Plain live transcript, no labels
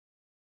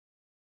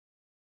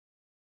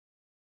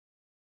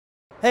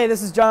Hey,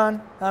 this is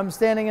John. I'm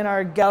standing in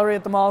our gallery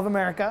at the Mall of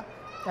America,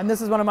 and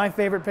this is one of my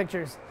favorite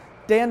pictures.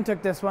 Dan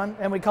took this one,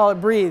 and we call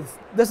it Breathe.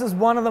 This is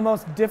one of the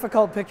most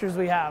difficult pictures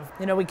we have.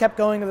 You know, we kept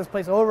going to this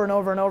place over and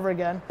over and over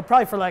again,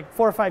 probably for like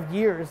 4 or 5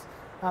 years.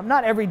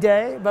 Not every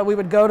day, but we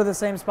would go to the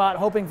same spot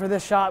hoping for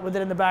this shot with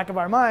it in the back of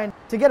our mind.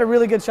 To get a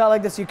really good shot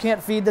like this, you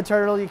can't feed the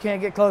turtle, you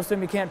can't get close to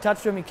him, you can't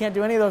touch him, you can't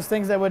do any of those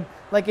things that would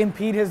like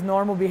impede his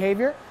normal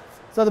behavior.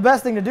 So the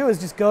best thing to do is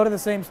just go to the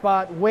same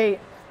spot, wait,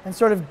 and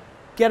sort of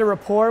get a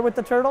rapport with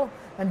the turtle.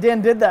 And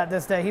Dan did that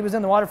this day. He was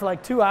in the water for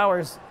like 2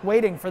 hours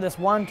waiting for this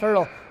one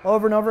turtle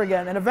over and over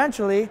again. And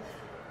eventually,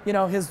 you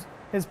know, his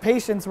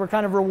patience were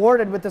kind of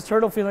rewarded with this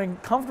turtle feeling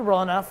comfortable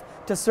enough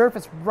to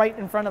surface right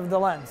in front of the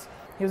lens.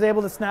 He was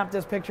able to snap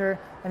this picture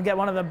and get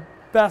one of the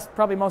best,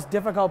 probably most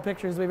difficult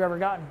pictures we've ever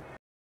gotten.